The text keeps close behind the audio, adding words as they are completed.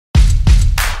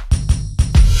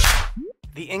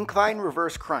The Incline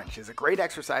Reverse Crunch is a great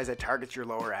exercise that targets your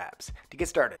lower abs. To get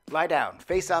started, lie down,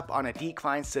 face up on a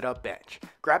decline sit-up bench.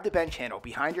 Grab the bench handle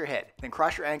behind your head, then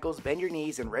cross your ankles, bend your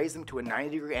knees, and raise them to a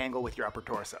 90-degree angle with your upper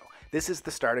torso. This is the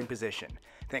starting position.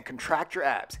 Then contract your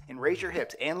abs and raise your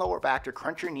hips and lower back to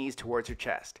crunch your knees towards your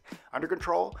chest. Under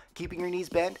control, keeping your knees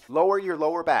bent, lower your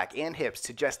lower back and hips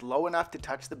to just low enough to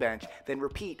touch the bench, then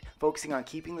repeat, focusing on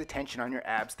keeping the tension on your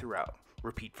abs throughout.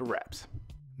 Repeat for reps.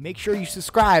 Make sure you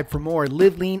subscribe for more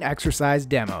Live Lean exercise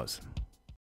demos.